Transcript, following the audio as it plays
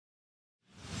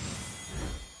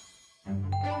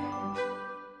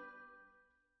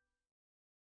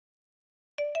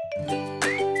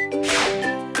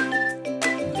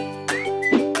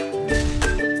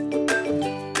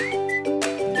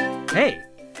Hey,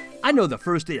 I know the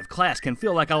first day of class can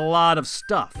feel like a lot of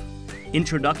stuff.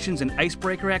 Introductions and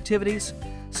icebreaker activities,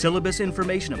 syllabus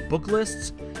information and book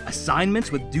lists,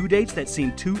 assignments with due dates that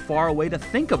seem too far away to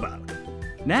think about.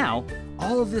 Now,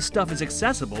 all of this stuff is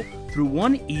accessible through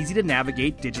one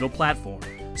easy-to-navigate digital platform,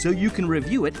 so you can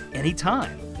review it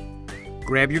anytime.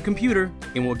 Grab your computer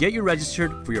and we'll get you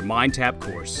registered for your MindTap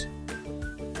course.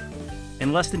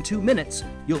 In less than 2 minutes,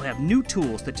 you'll have new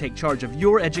tools to take charge of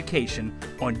your education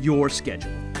on your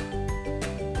schedule.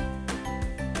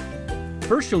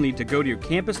 First, you'll need to go to your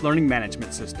campus learning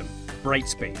management system,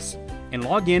 Brightspace, and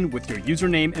log in with your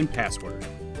username and password.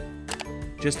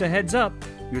 Just a heads up,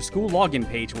 your school login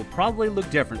page will probably look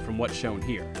different from what's shown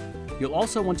here. You'll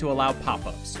also want to allow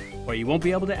pop-ups, or you won't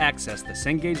be able to access the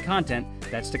Cengage content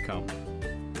that's to come.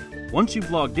 Once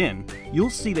you've logged in, you'll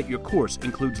see that your course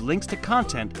includes links to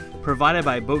content provided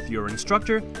by both your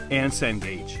instructor and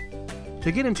Cengage.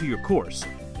 To get into your course,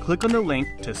 click on the link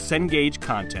to Cengage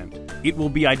content. It will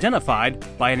be identified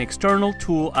by an external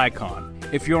tool icon.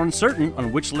 If you're uncertain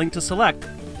on which link to select,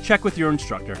 check with your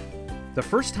instructor. The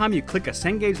first time you click a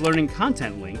Cengage Learning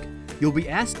Content link, you'll be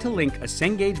asked to link a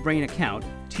Cengage Brain account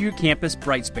to your campus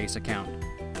Brightspace account.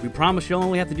 We promise you'll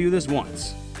only have to do this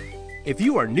once. If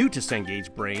you are new to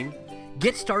Cengage Brain,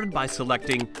 get started by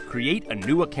selecting Create a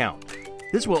New Account.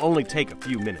 This will only take a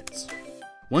few minutes.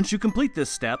 Once you complete this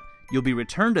step, you'll be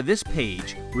returned to this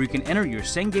page where you can enter your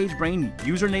Cengage Brain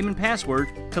username and password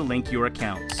to link your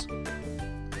accounts.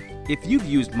 If you've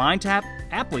used MindTap,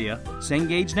 Applia,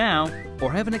 Cengage Now,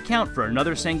 or have an account for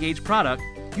another Cengage product,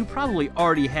 you probably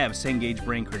already have Cengage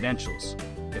Brain credentials.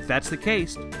 If that's the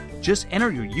case, just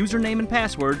enter your username and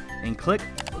password and click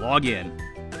Log In.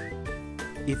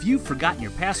 If you've forgotten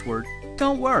your password,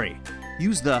 don't worry.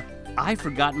 Use the I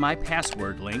Forgot My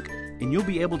Password link and you'll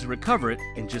be able to recover it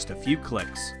in just a few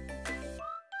clicks.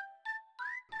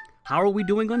 How are we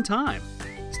doing on time?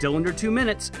 Still under 2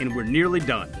 minutes and we're nearly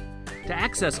done. To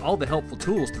access all the helpful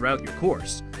tools throughout your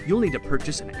course, you'll need to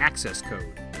purchase an access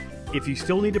code. If you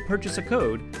still need to purchase a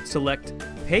code, select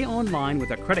Pay Online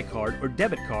with a credit card or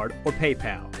debit card or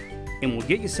PayPal, and we'll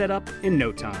get you set up in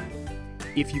no time.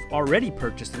 If you've already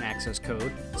purchased an access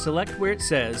code, select where it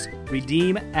says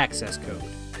Redeem Access Code.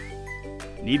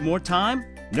 Need more time?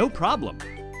 No problem.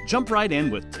 Jump right in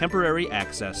with temporary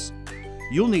access.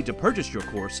 You'll need to purchase your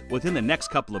course within the next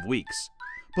couple of weeks,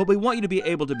 but we want you to be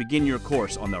able to begin your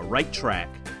course on the right track.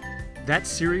 That's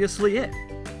seriously it.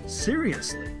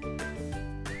 Seriously.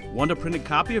 Want a printed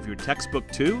copy of your textbook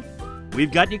too?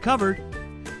 We've got you covered.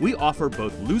 We offer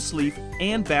both loose leaf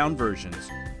and bound versions.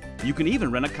 You can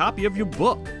even rent a copy of your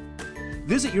book.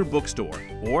 Visit your bookstore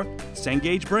or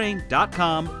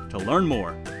cengagebrain.com to learn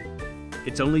more.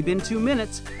 It's only been 2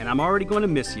 minutes and I'm already going to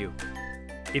miss you.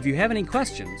 If you have any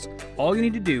questions, all you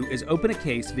need to do is open a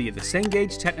case via the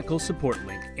Cengage Technical Support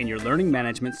link in your learning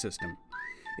management system.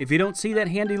 If you don't see that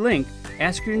handy link,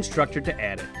 ask your instructor to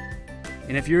add it.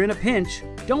 And if you're in a pinch,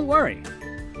 don't worry.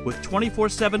 With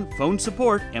 24/7 phone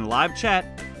support and live chat,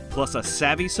 plus a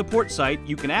savvy support site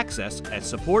you can access at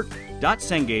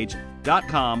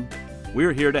support.cengage.com,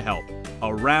 we're here to help,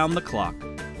 around the clock.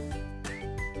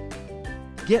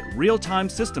 Get real-time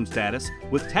system status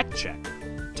with TechCheck.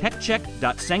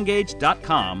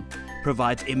 TechCheck.cengage.com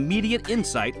provides immediate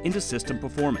insight into system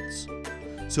performance,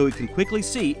 so you can quickly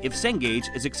see if Cengage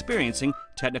is experiencing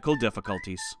technical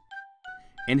difficulties.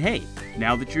 And hey,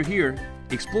 now that you're here,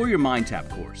 explore your MindTap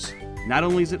course. Not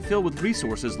only is it filled with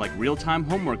resources like real-time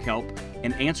homework help,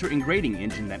 an answer and grading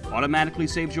engine that automatically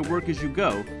saves your work as you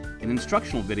go, and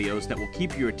instructional videos that will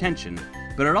keep your attention,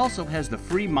 but it also has the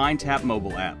free MindTap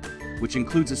mobile app, which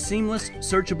includes a seamless,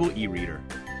 searchable e-reader.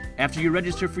 After you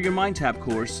register for your MindTap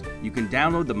course, you can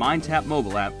download the MindTap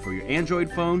mobile app for your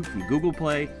Android phone from Google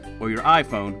Play or your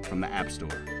iPhone from the App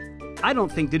Store. I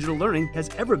don't think digital learning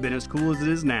has ever been as cool as it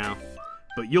is now,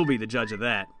 but you'll be the judge of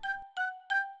that.